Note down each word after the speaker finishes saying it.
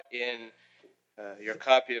in your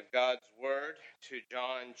copy of God's Word to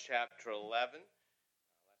John chapter 11. Last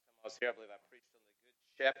time I was here, I believe I preached on the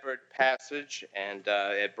Good Shepherd passage, and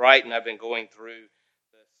at Brighton I've been going through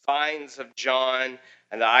the signs of John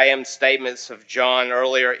and the I am statements of John.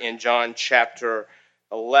 Earlier in John chapter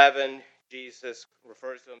 11, Jesus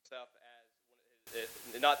refers to himself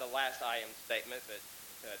as, not the last I am statement,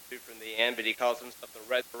 but two from the end, but he calls himself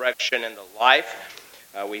the resurrection and the life.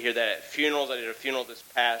 We hear that at funerals. I did a funeral this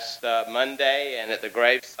past Monday, and at the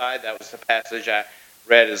graveside, that was the passage I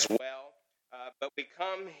read as well. But we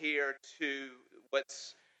come here to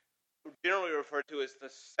what's generally referred to as the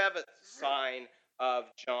seventh sign of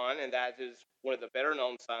John, and that is one of the better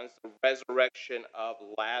known signs, the resurrection of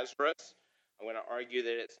Lazarus. I'm going to argue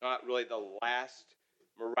that it's not really the last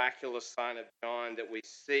miraculous sign of John that we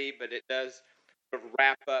see, but it does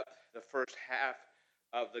wrap up the first half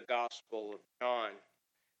of the Gospel of John.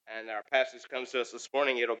 And our passage comes to us this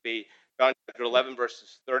morning. It'll be John chapter 11,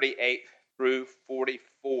 verses 38 through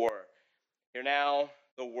 44. Hear now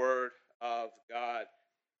the word of God.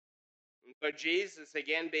 And so Jesus,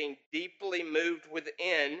 again being deeply moved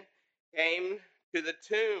within, came to the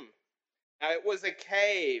tomb. Now it was a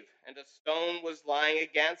cave, and a stone was lying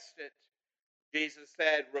against it. Jesus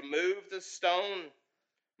said, "Remove the stone."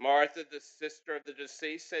 Martha, the sister of the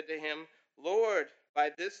deceased, said to him, "Lord, by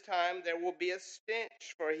this time there will be a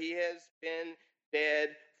stench, for he has been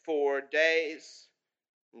dead 4 days."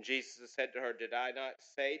 And Jesus said to her, "Did I not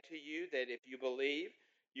say to you that if you believe,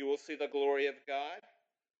 you will see the glory of God?"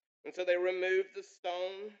 And so they removed the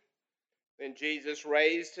stone. Then Jesus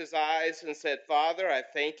raised his eyes and said, "Father, I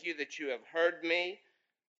thank you that you have heard me.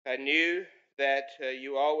 I knew that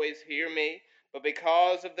you always hear me, but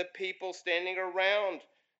because of the people standing around,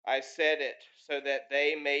 I said it, so that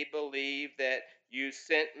they may believe that you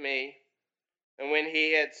sent me." And when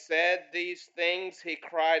he had said these things, he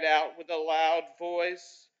cried out with a loud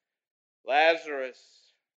voice,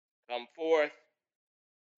 "Lazarus, come forth."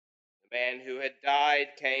 The man who had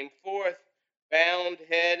died came forth, bound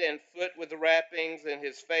head and foot with wrappings, and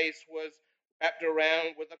his face was wrapped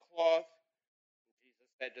around with a cloth.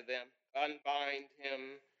 Jesus said to them, "Unbind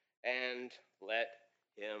him and let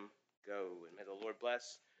him go." And may the Lord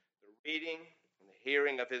bless the reading and the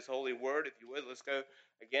hearing of his holy word. If you would, let's go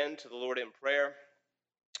again to the Lord in prayer.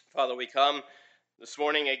 Father, we come this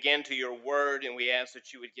morning again to your word, and we ask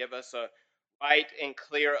that you would give us a right and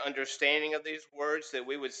clear understanding of these words, that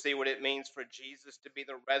we would see what it means for Jesus to be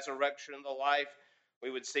the resurrection and the life.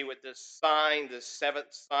 We would see what this sign, this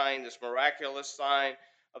seventh sign, this miraculous sign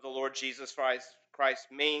of the Lord Jesus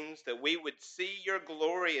Christ means, that we would see your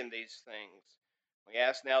glory in these things. We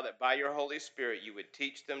ask now that by your Holy Spirit you would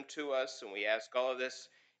teach them to us, and we ask all of this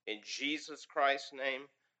in Jesus Christ's name.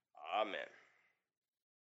 Amen.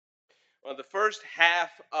 Well, the first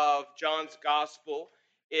half of John's Gospel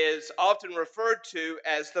is often referred to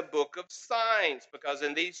as the book of signs, because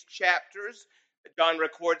in these chapters, John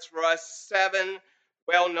records for us 7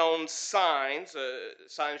 well-known signs.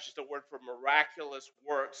 Sign is just a word for miraculous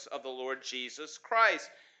works of the Lord Jesus Christ.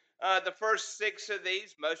 The first 6 of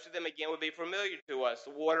these, most of them again would be familiar to us.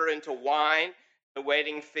 The water into wine, the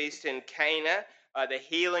wedding feast in Cana, the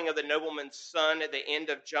healing of the nobleman's son at the end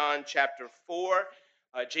of John chapter 4,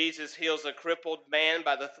 Jesus heals a crippled man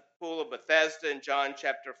by the pool of Bethesda in John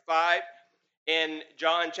chapter 5. In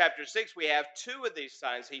John chapter 6, we have 2 of these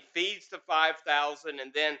signs. He feeds the 5,000,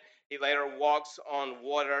 and then he later walks on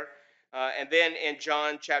water. And then in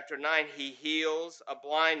John chapter 9, he heals a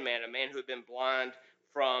blind man, a man who had been blind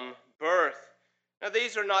from birth. Now,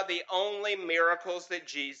 these are not the only miracles that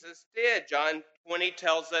Jesus did. John 20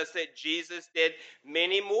 tells us that Jesus did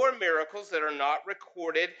many more miracles that are not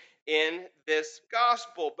recorded in this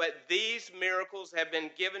gospel. But these miracles have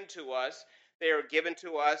been given to us. They are given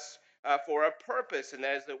to us for a purpose, and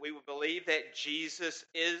that is that we would believe that Jesus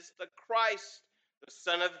is the Christ, the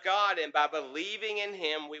Son of God, and by believing in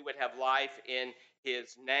him, we would have life in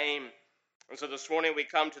his name. And so this morning we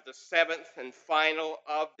come to the 7th and final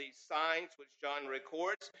of these signs which John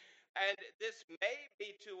records. And this may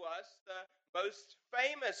be to us the most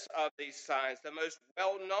famous of these signs, the most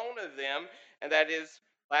well-known of them, and that is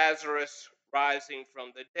Lazarus rising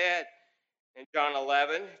from the dead. In John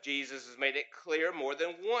 11, Jesus has made it clear more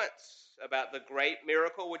than once about the great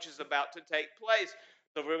miracle which is about to take place.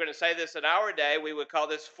 So if we were going to say this in our day, we would call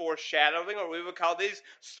this foreshadowing, or we would call these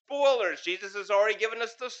spoilers. Jesus has already given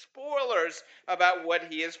us the spoilers about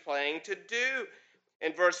what he is planning to do.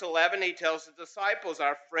 In verse 11, he tells the disciples,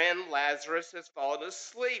 "Our friend Lazarus has fallen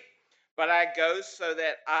asleep, but I go so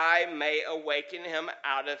that I may awaken him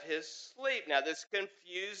out of his sleep." Now, this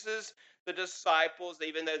confuses the disciples,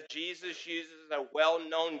 even though Jesus uses a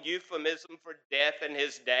well-known euphemism for death in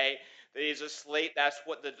his day, that he's asleep. That's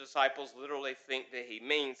what the disciples literally think that he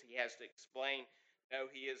means. He has to explain, no,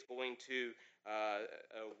 he is going to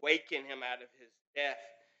awaken him out of his death.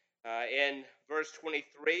 In verse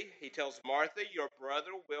 23, he tells Martha, your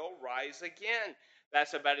brother will rise again.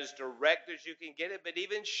 That's about as direct as you can get it, but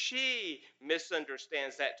even she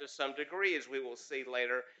misunderstands that to some degree, as we will see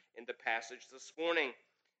later in the passage this morning.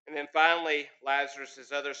 And then finally,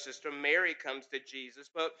 Lazarus' other sister, Mary, comes to Jesus.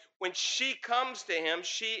 But when she comes to him,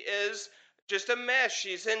 she is just a mess.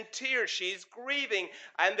 She's in tears. She's grieving.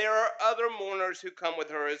 And there are other mourners who come with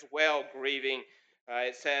her as well, grieving.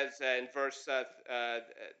 It says in verse,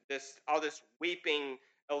 all this weeping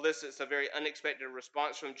elicits a very unexpected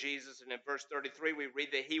response from Jesus. And in verse 33, we read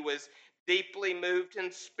that he was deeply moved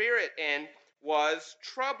in spirit and was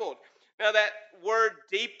troubled. Now, that word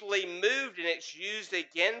deeply moved, and it's used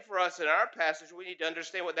again for us in our passage, we need to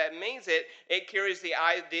understand what that means. It carries the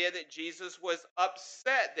idea that Jesus was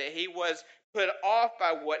upset, that he was put off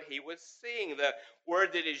by what he was seeing. The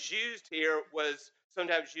word that is used here was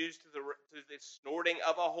sometimes used to the snorting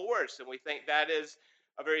of a horse, and we think that is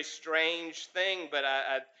a very strange thing, but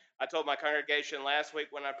I told my congregation last week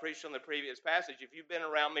when I preached on the previous passage, if you've been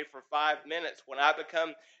around me for 5 minutes, when I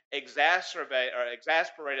become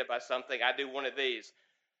exasperated by something, I do one of these.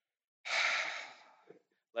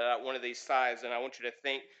 Let out one of these sighs, and I want you to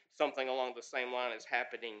think something along the same line is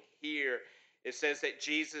happening here. It says that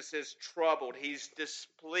Jesus is troubled. He's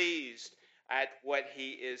displeased at what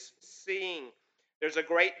he is seeing. There's a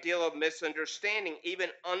great deal of misunderstanding, even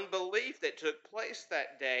unbelief that took place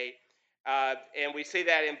that day. And we see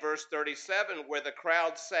that in verse 37, where the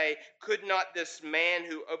crowd say, could not this man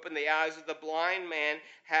who opened the eyes of the blind man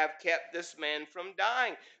have kept this man from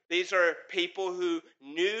dying? These are people who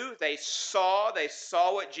knew, they saw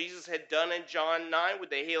what Jesus had done in John 9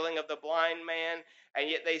 with the healing of the blind man, and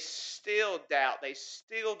yet they still doubt. They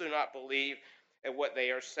still do not believe in what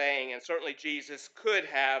they are saying. And certainly Jesus could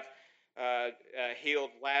have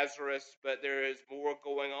healed Lazarus, but there is more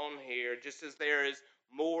going on here. Just as there is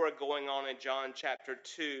more going on in John chapter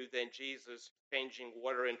 2 than Jesus changing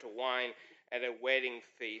water into wine at a wedding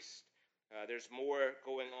feast. There's more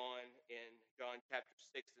going on in John chapter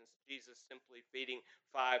 6 than Jesus simply feeding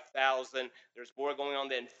 5,000. There's more going on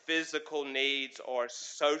than physical needs or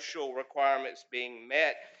social requirements being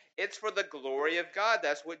met. It's for the glory of God.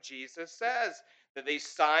 That's what Jesus says. That these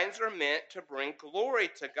signs are meant to bring glory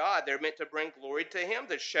to God. They're meant to bring glory to him,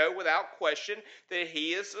 to show without question that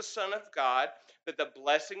he is the Son of God, that the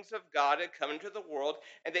blessings of God had come into the world,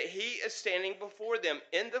 and that he is standing before them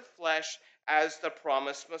in the flesh as the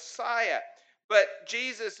promised Messiah. But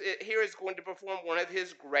Jesus here is going to perform one of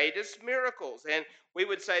his greatest miracles. And we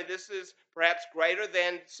would say this is perhaps greater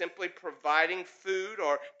than simply providing food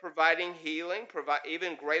or providing healing,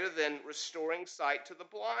 even greater than restoring sight to the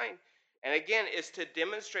blind. And again, it's to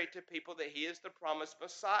demonstrate to people that he is the promised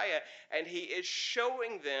Messiah, and he is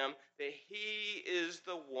showing them that he is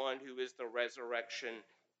the one who is the resurrection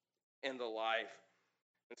and the life.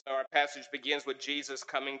 And so our passage begins with Jesus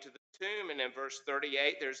coming to the tomb, and in verse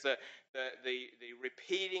 38, there's the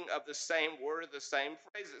repeating of the same word, the same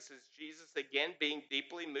phrase. It says, Jesus, again, being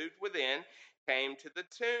deeply moved within, came to the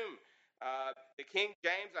tomb. The King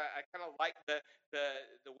James, I kind of like the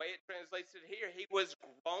way it translates it here. He was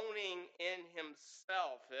groaning in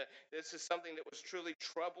himself. This is something that was truly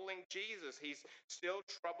troubling Jesus. He's still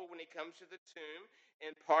troubled when he comes to the tomb.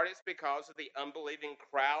 In part, it's because of the unbelieving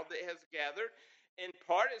crowd that has gathered. In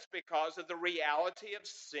part, it's because of the reality of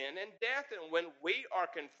sin and death. And when we are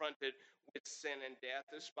confronted with sin and death,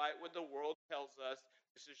 despite what the world tells us,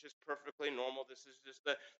 this is just perfectly normal. This is just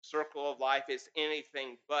the circle of life. It's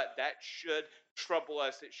anything but. That should trouble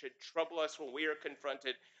us. It should trouble us when we are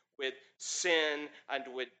confronted with sin and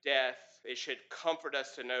with death. It should comfort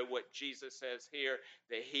us to know what Jesus says here,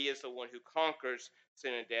 that he is the one who conquers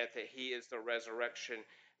sin and death, that he is the resurrection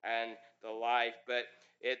and the life. But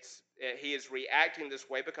he is reacting this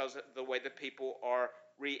way because of the way the people are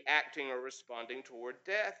reacting or responding toward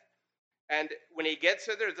death. And when he gets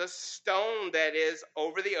there, there's a stone that is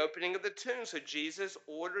over the opening of the tomb. So Jesus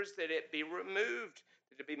orders that it be removed,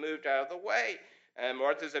 that it be moved out of the way. And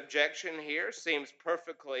Martha's objection here seems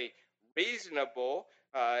perfectly reasonable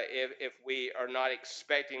if we are not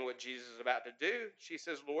expecting what Jesus is about to do. She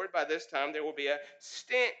says, Lord, by this time there will be a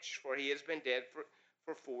stench, for he has been dead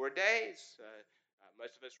for 4 days.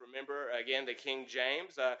 Most of us remember, again, the King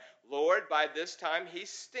James, Lord, by this time he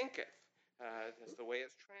stinketh. That's the way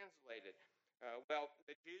it's translated. Well,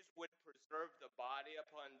 the Jews would preserve the body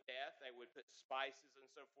upon death. They would put spices and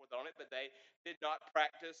so forth on it, but they did not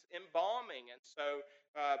practice embalming. And so,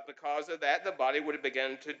 because of that, the body would have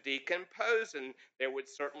begun to decompose, and there would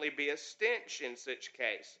certainly be a stench in such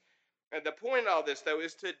case. And the point of all this, though,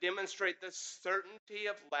 is to demonstrate the certainty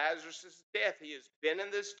of Lazarus' death. He has been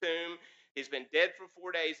in this tomb. He's been dead for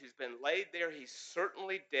 4 days. He's been laid there. He's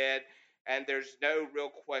certainly dead. And there's no real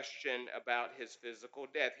question about his physical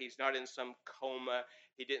death. He's not in some coma.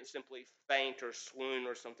 He didn't simply faint or swoon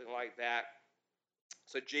or something like that.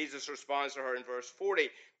 So Jesus responds to her in verse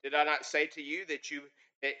 40, "Did I not say to you that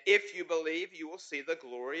if you believe, you will see the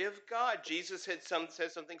glory of God?" Jesus had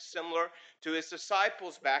said something similar to his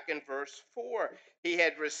disciples back in verse 4. He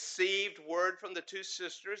had received word from the two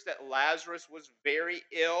sisters that Lazarus was very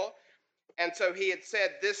ill. And so he had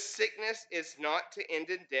said, "This sickness is not to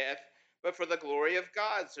end in death, but for the glory of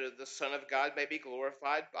God, so that the Son of God may be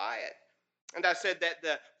glorified by it." And I said that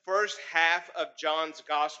the first half of John's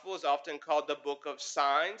gospel is often called the book of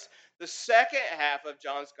signs. The second half of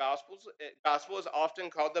John's gospel is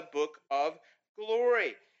often called the book of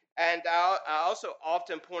glory. And I also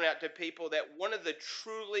often point out to people that one of the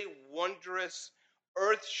truly wondrous,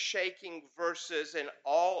 earth-shaking verses in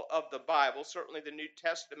all of the Bible, certainly the New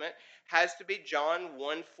Testament, has to be John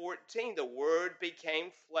 1:14. The Word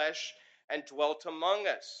became flesh and dwelt among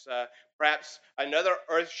us. Perhaps another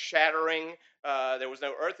earth-shattering, there was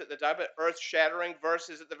no earth at the time, but earth-shattering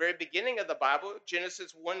verses at the very beginning of the Bible.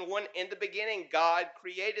 Genesis 1:1, in the beginning, God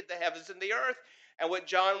created the heavens and the earth. And what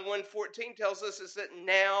John 1:14 tells us is that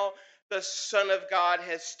now the Son of God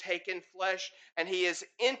has taken flesh and he has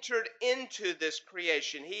entered into this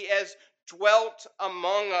creation. He has dwelt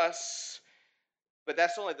among us. But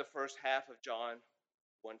that's only the first half of John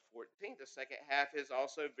 1:14. The second half is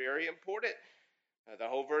also very important. The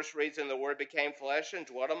whole verse reads, "And the Word became flesh and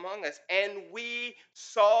dwelt among us, and we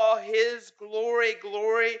saw his glory,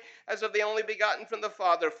 glory as of the only begotten from the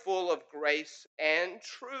Father, full of grace and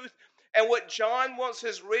truth." And what John wants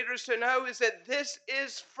his readers to know is that this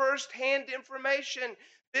is firsthand information.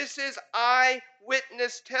 This is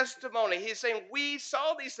eyewitness testimony. He's saying, we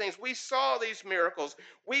saw these things. We saw these miracles.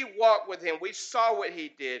 We walked with him. We saw what he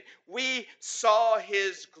did. We saw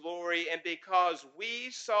his glory. And because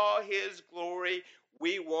we saw his glory,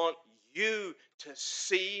 we want you to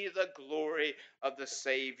see the glory of the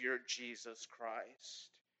Savior, Jesus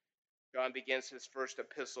Christ. John begins his first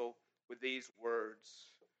epistle with these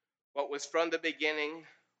words: "What was from the beginning,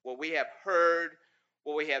 what we have heard,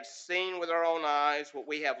 what we have seen with our own eyes, what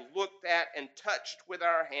we have looked at and touched with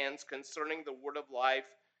our hands concerning the word of life.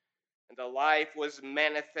 And the life was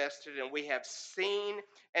manifested, and we have seen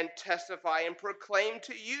and testify and proclaim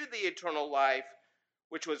to you the eternal life,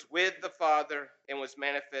 which was with the Father and was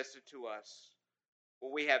manifested to us.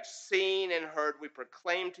 What we have seen and heard, we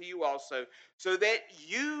proclaim to you also, so that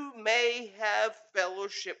you may have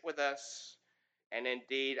fellowship with us. And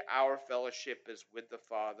indeed, our fellowship is with the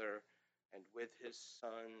Father and with his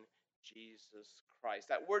Son, Jesus Christ."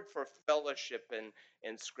 That word for fellowship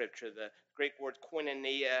in Scripture, the Greek word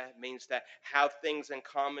koinonia, means to have things in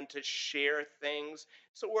common, to share things.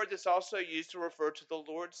 It's a word that's also used to refer to the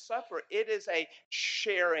Lord's Supper. It is a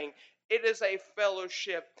sharing. It is a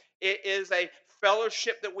fellowship. It is a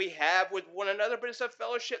fellowship that we have with one another, but it's a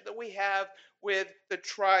fellowship that we have with the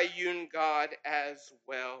triune God as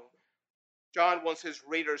well. John wants his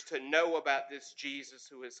readers to know about this Jesus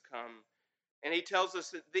who has come. And he tells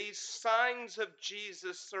us that these signs of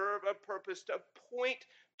Jesus serve a purpose to point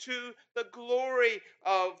to the glory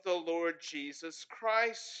of the Lord Jesus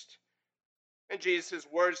Christ. And Jesus'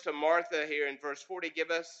 words to Martha here in verse 40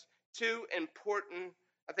 give us two important,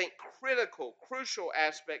 I think, crucial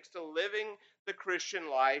aspects to living the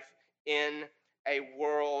Christian life in a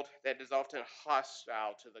world that is often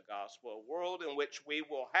hostile to the gospel, a world in which we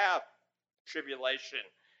will have tribulation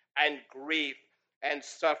and grief and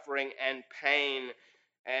suffering and pain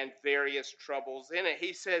and various troubles in it.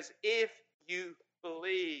 He says, if you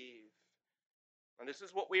believe. And this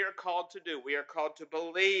is what we are called to do. We are called to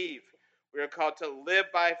believe. We are called to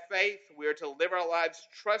live by faith. We are to live our lives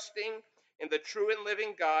trusting in the true and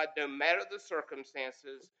living God, no matter the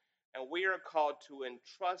circumstances. And we are called to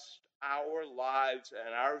entrust our lives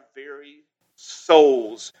and our very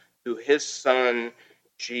souls to his Son,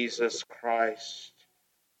 Jesus Christ.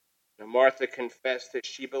 Now, Martha confessed that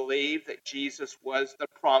she believed that Jesus was the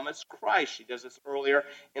promised Christ. She does this earlier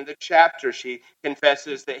in the chapter. She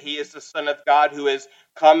confesses that he is the Son of God who has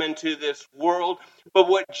come into this world. But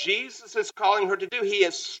what Jesus is calling her to do, he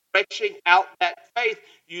is stretching out that faith.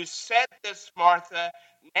 You said this, Martha.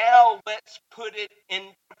 Now let's put it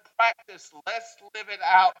into practice. Let's live it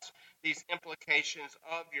out. these implications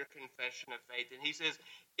of your confession of faith. And he says,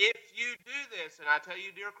 if you do this, and I tell you,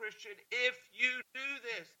 dear Christian, if you do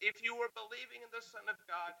this, if you are believing in the Son of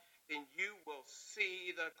God, then you will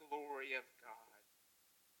see the glory of God.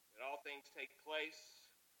 That all things take place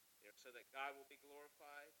so that God will be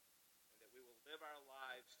glorified, and that we will live our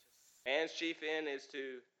lives to man's chief end is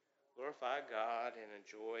to glorify God and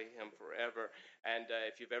enjoy Him forever. And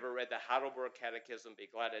if you've ever read the Heidelberg Catechism, be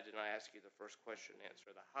glad I did not ask you the first question and answer.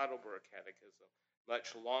 The Heidelberg Catechism,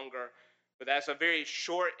 much longer, but that's a very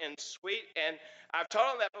short and sweet. And I've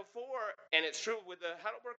taught on that before, and it's true with the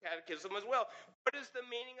Heidelberg Catechism as well. What is the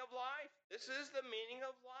meaning of life? This is the meaning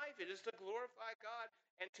of life. It is to glorify God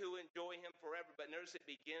and to enjoy Him forever. But notice it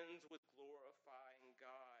begins with glorifying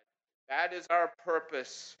God. That is our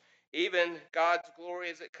purpose. Even God's glory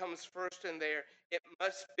as it comes first in there, it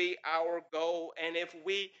must be our goal. And if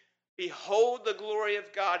we behold the glory of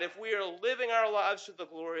God, if we are living our lives to the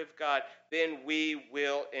glory of God, then we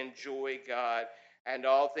will enjoy God. And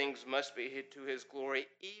all things must be to His glory,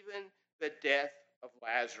 even the death of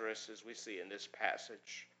Lazarus, as we see in this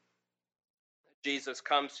passage. Jesus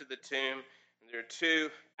comes to the tomb, and there are two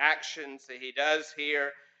actions that He does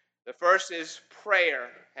here. The first is prayer,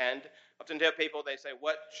 and I often tell people, they say,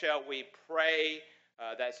 what shall we pray?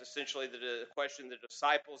 That's essentially the question the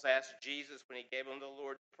disciples asked Jesus when He gave them the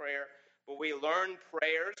Lord's Prayer. But we learn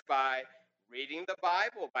prayers by reading the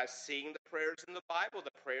Bible, by seeing the prayers in the Bible,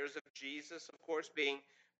 the prayers of Jesus, of course, being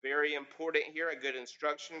very important here, a good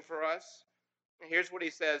instruction for us. And here's what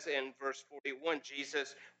He says in verse 41.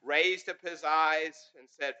 Jesus raised up His eyes and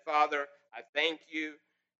said, Father, I thank you.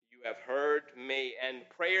 You have heard me. And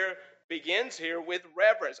prayer begins here with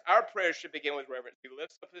reverence. Our prayer should begin with reverence. He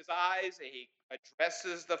lifts up His eyes and He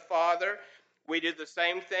addresses the Father. We do the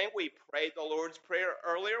same thing. We prayed the Lord's Prayer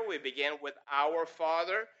earlier. We began with our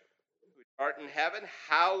Father, who art in heaven,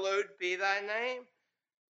 hallowed be thy name.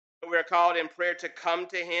 We are called in prayer to come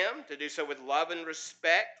to Him, to do so with love and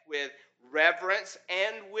respect, with reverence,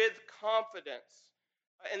 and with confidence,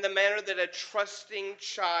 in the manner that a trusting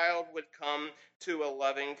child would come to a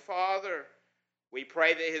loving Father. We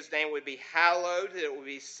pray that His name would be hallowed, that it would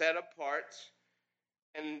be set apart.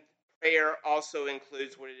 And prayer also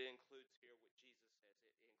includes what it includes here, what Jesus says.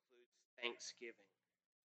 It includes thanksgiving.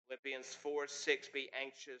 Philippians 4:6, be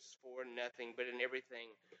anxious for nothing, but in everything,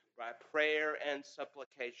 by prayer and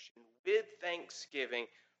supplication, with thanksgiving,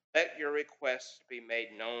 let your requests be made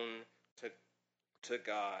known to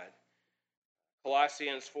God.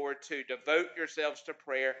 Colossians 4:2, devote yourselves to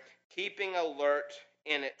prayer, keeping alert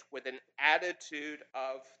in it with an attitude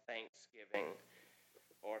of thanksgiving.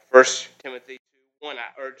 Or 1 Timothy 2:1, I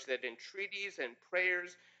urge that entreaties and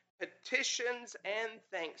prayers, petitions and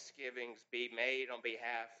thanksgivings be made on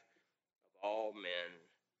behalf of all men.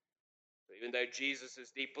 So even though Jesus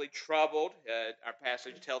is deeply troubled, our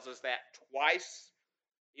passage tells us that twice,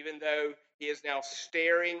 even though He is now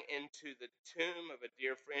staring into the tomb of a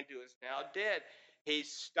dear friend who is now dead, He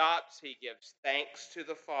stops, He gives thanks to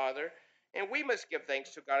the Father, and we must give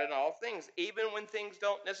thanks to God in all things, even when things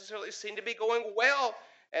don't necessarily seem to be going well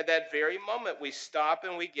at that very moment. We stop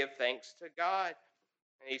and we give thanks to God.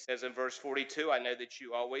 And He says in verse 42, I know that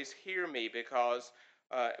you always hear me,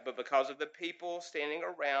 but because of the people standing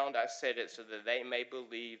around, I said it so that they may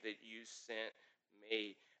believe that you sent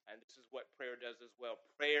me. And this is what prayer does as well.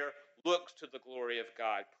 Prayer looks to the glory of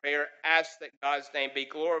God. Prayer asks that God's name be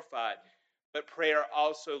glorified. But prayer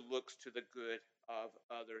also looks to the good of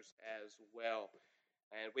others as well.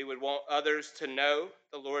 And we would want others to know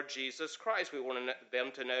the Lord Jesus Christ. We want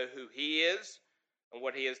them to know who He is and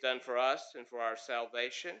what He has done for us and for our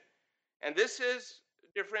salvation. And this is,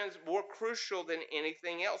 dear friends, more crucial than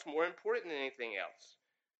anything else, more important than anything else.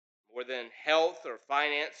 More than health or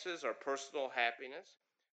finances or personal happiness,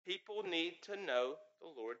 people need to know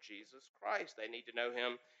the Lord Jesus Christ. They need to know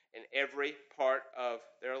Him in every part of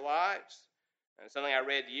their lives. And something I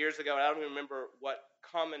read years ago, and I don't even remember what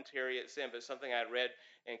commentary it's in, but something I read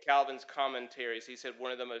in Calvin's commentaries. He said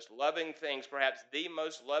one of the most loving things, perhaps the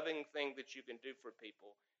most loving thing that you can do for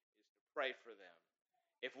people, is to pray for them.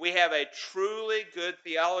 If we have a truly good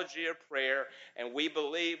theology of prayer and we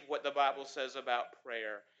believe what the Bible says about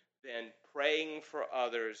prayer, then praying for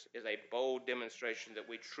others is a bold demonstration that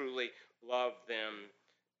we truly love them.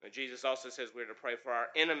 And Jesus also says we're to pray for our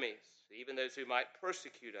enemies, even those who might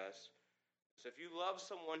persecute us. So if you love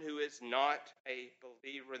someone who is not a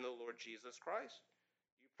believer in the Lord Jesus Christ,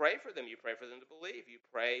 you pray for them. You pray for them to believe. You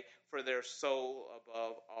pray for their soul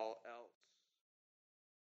above all else.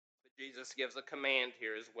 Jesus gives a command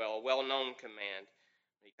here as well, a well-known command.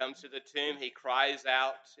 He comes to the tomb, he cries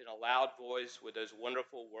out in a loud voice with those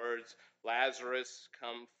wonderful words, Lazarus,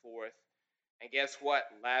 come forth. And guess what?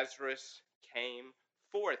 Lazarus came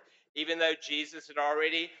forth. Even though Jesus had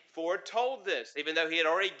already foretold this, even though he had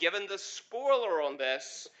already given the spoiler on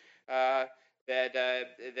this, that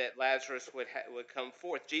Lazarus would come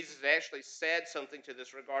forth. Jesus actually said something to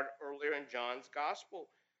this regard earlier in John's Gospel.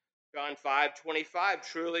 John 5:25,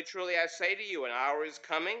 truly, truly, I say to you, an hour is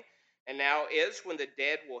coming, and now is, when the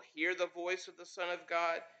dead will hear the voice of the Son of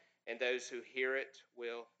God, and those who hear it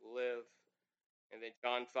will live. And then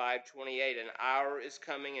John 5:28, an hour is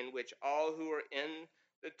coming in which all who are in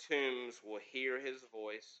the tombs will hear his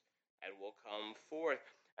voice and will come forth.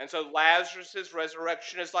 And so Lazarus'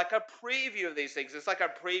 resurrection is like a preview of these things. It's like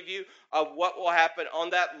a preview of what will happen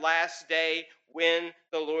on that last day when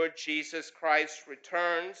the Lord Jesus Christ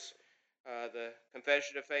returns. The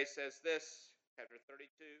Confession of Faith says this, chapter 32,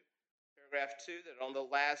 paragraph 2, that on the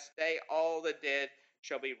last day all the dead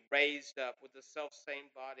shall be raised up with the selfsame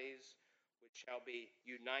bodies, which shall be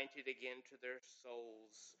united again to their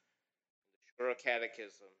souls. The Shura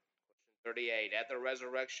Catechism, question 38. At the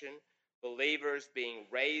resurrection, believers being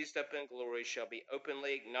raised up in glory shall be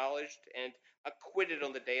openly acknowledged and acquitted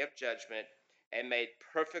on the day of judgment, and made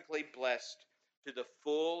perfectly blessed to the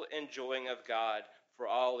full enjoying of God for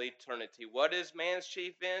all eternity. What is man's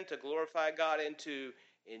chief end? To glorify God and to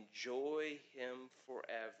enjoy him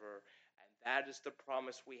forever. And that is the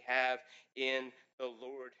promise we have in the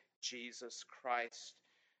Lord Jesus Christ.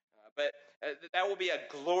 But that will be a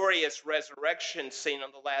glorious resurrection scene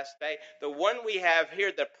on the last day. The one we have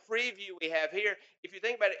here, the preview we have here, if you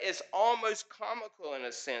think about it, is almost comical in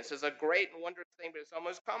a sense. It's a great and wondrous thing, but it's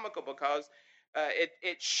almost comical because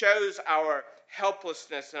it shows our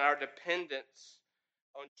helplessness and our dependence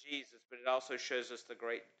on Jesus, but it also shows us the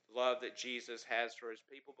great love that Jesus has for his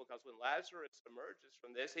people, because when Lazarus emerges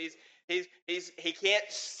from this, he can't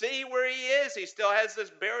see where he is. He still has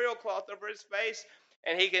this burial cloth over his face,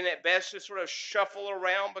 and he can at best just sort of shuffle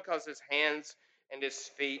around because his hands and his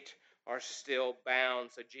feet are still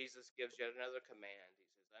bound. So Jesus gives yet another command. He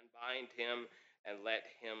says, unbind him and let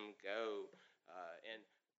him go. And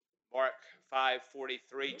Mark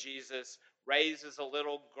 5:43, Jesus raises a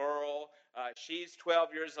little girl. She's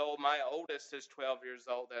 12 years old. My oldest is 12 years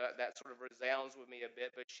old. That sort of resounds with me a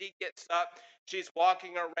bit. But she gets up. She's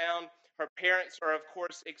walking around. Her parents are, of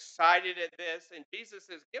course, excited at this. And Jesus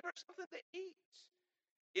says, give her something to eat.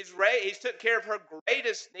 He's took care of her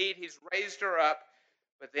greatest need. He's raised her up.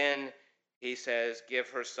 But then he says, give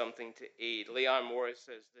her something to eat. Leon Morris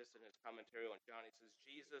says this in his commentary on John. He says,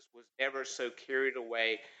 Jesus was never so carried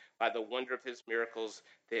away by the wonder of his miracles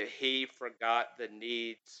that he forgot the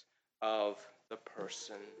needs of the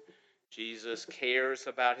person. Jesus cares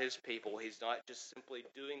about his people. He's not just simply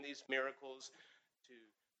doing these miracles to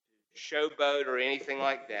showboat or anything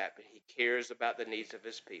like that, but he cares about the needs of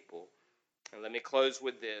his people. And let me close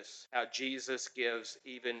with this, how Jesus gives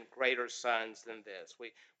even greater signs than this.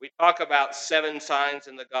 We talk about 7 signs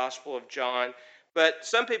in the Gospel of John, but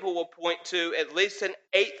some people will point to at least an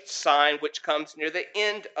 8th sign, which comes near the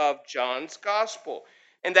end of John's Gospel,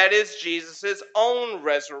 and that is Jesus' own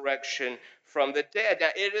resurrection from the dead. Now,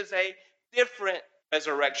 it is a different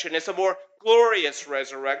resurrection. It's a more glorious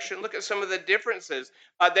resurrection. Look at some of the differences.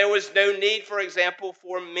 There was no need, for example,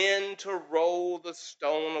 for men to roll the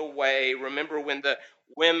stone away. Remember when the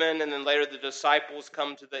women and then later the disciples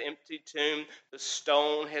come to the empty tomb, the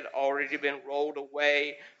stone had already been rolled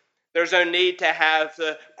away. There's no need to have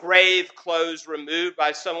the grave clothes removed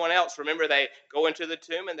by someone else. Remember, they go into the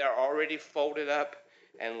tomb and they're already folded up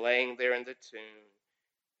and laying there in the tomb.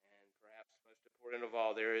 Most important of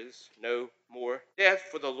all, there is no more death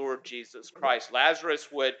for the Lord Jesus Christ. Lazarus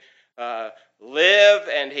would live,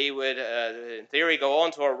 and he would, in theory, go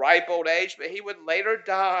on to a ripe old age, but he would later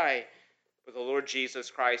die. But the Lord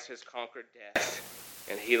Jesus Christ has conquered death,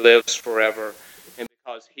 and he lives forever. And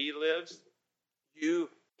because he lives, you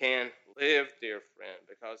can live, dear friend.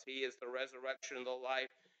 Because he is the resurrection and the life,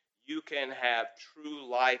 you can have true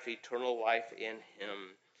life, eternal life in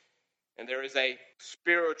him. And there is a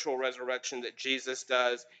spiritual resurrection that Jesus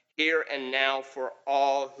does here and now for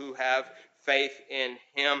all who have faith in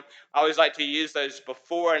him. I always like to use those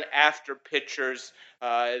before and after pictures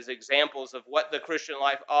as examples of what the Christian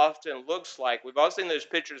life often looks like. We've all seen those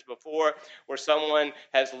pictures before where someone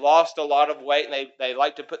has lost a lot of weight, and they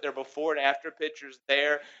like to put their before and after pictures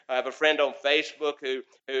there. I have a friend on Facebook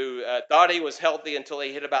who thought he was healthy until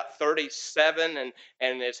he hit about 37,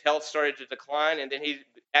 and his health started to decline, and then he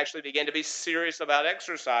actually began to be serious about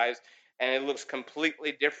exercise, and it looks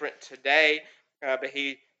completely different today. But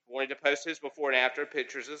he wanted to post his before and after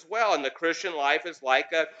pictures as well. And the Christian life is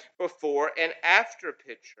like a before and after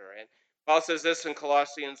picture. And Paul says this in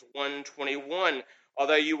Colossians 1:21,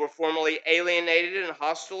 although you were formerly alienated and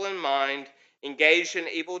hostile in mind, engaged in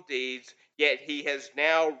evil deeds, yet he has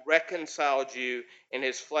now reconciled you in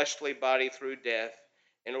his fleshly body through death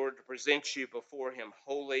in order to present you before him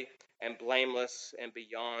holy and blameless and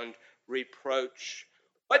beyond reproach.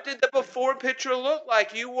 What did the before picture look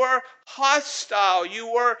like? You were hostile.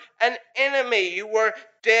 You were an enemy. You were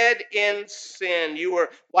dead in sin. You were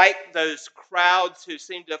like those crowds who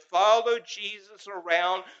seemed to follow Jesus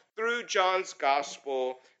around through John's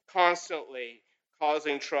gospel, constantly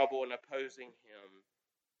causing trouble and opposing him.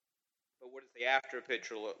 But what does the after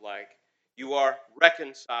picture look like? You are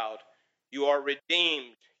reconciled. You are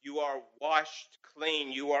redeemed. You are washed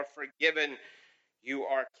clean. You are forgiven. You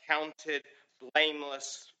are counted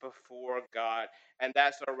blameless before God. And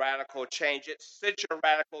that's a radical change. It's such a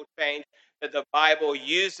radical change that the Bible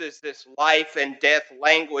uses this life and death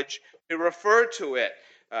language to refer to it.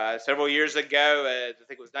 Several years ago, I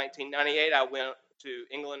think it was 1998, I went to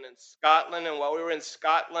England and Scotland. And while we were in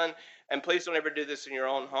Scotland, and please don't ever do this in your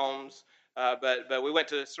own homes, but we went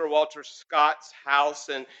to Sir Walter Scott's house,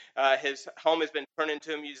 and his home has been turned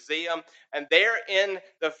into a museum. And there in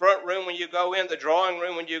the front room when you go in, the drawing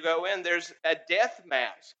room when you go in, there's a death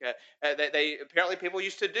mask. They apparently people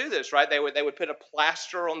used to do this, right? They would put a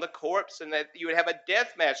plaster on the corpse, and that you would have a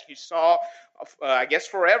death mask. You saw, I guess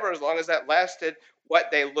forever, as long as that lasted, what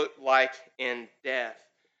they looked like in death.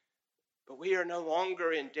 But we are no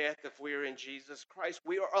longer in death if we are in Jesus Christ.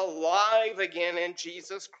 We are alive again in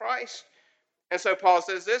Jesus Christ. And so Paul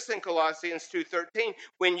says this in Colossians 2:13,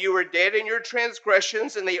 when you were dead in your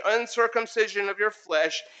transgressions and the uncircumcision of your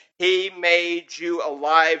flesh, he made you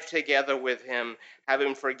alive together with him,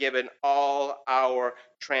 having forgiven all our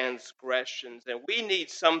transgressions. And we need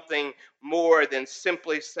something more than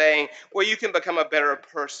simply saying, well, you can become a better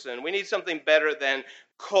person. We need something better than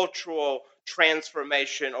cultural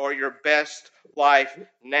transformation or your best life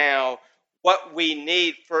now. What we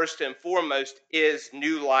need first and foremost is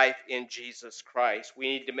new life in Jesus Christ. We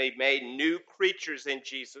need to be made new creatures in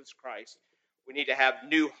Jesus Christ. We need to have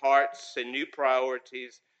new hearts and new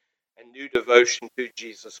priorities and new devotion to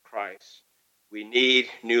Jesus Christ. We need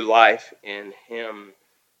new life in him.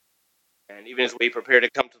 And even as we prepare to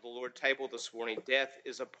come to the Lord's table this morning, death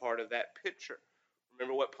is a part of that picture.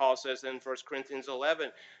 Remember what Paul says in 1 Corinthians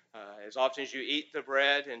 11. As often as you eat the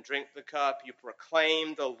bread and drink the cup, you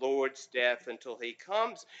proclaim the Lord's death until he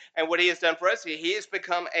comes. And what he has done for us, he has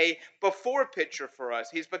become a before picture for us.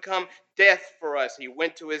 He's become death for us. He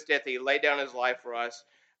went to his death. He laid down his life for us.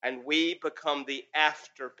 And we become the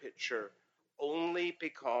after picture only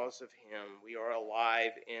because of him. We are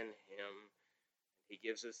alive in him. He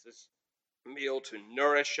gives us this meal to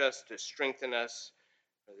nourish us, to strengthen us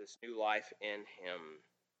for this new life in him.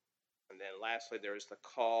 And then lastly, there is the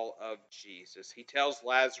call of Jesus. He tells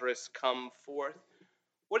Lazarus, come forth.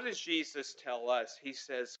 What does Jesus tell us? He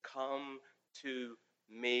says, come to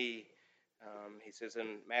me. He says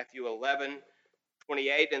in Matthew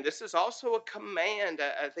 11:28, and this is also a command.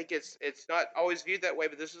 I think it's not always viewed that way,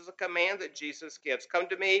 but this is a command that Jesus gives. Come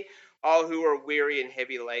to me, all who are weary and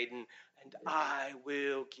heavy laden, and I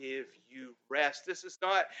will give you rest. This is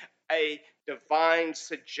not a divine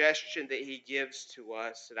suggestion that he gives to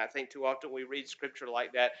us. And I think too often we read scripture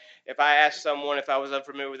like that. If I asked someone, if I was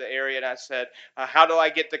unfamiliar with the area, and I said, how do I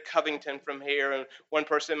get to Covington from here? And one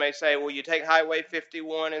person may say, well, you take Highway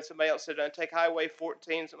 51. And somebody else said, no, take Highway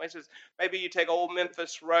 14. Somebody says, maybe you take Old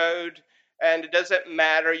Memphis Road. And it doesn't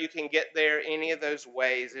matter. You can get there any of those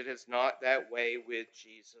ways. It is not that way with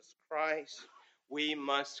Jesus Christ. We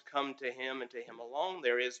must come to him and to him alone.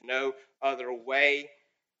 There is no other way.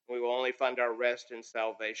 We will only find our rest and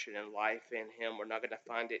salvation and life in him. We're not going to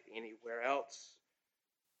find it anywhere else.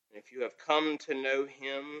 And if you have come to know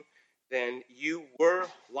him, then you were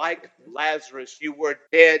like Lazarus. You were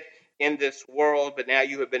dead in this world, but now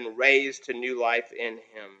you have been raised to new life in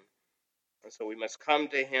him. And so we must come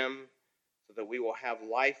to him so that we will have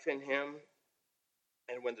life in him.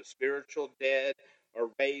 And when the spiritual dead are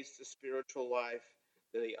raised to spiritual life,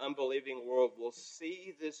 then the unbelieving world will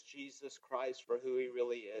see this Jesus Christ for who he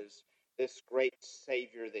really is, this great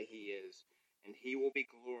Savior that he is, and he will be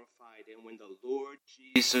glorified. And when the Lord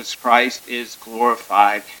Jesus Christ is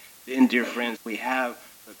glorified, then, dear friends, we have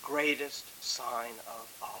the greatest sign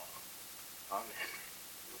of all. Amen.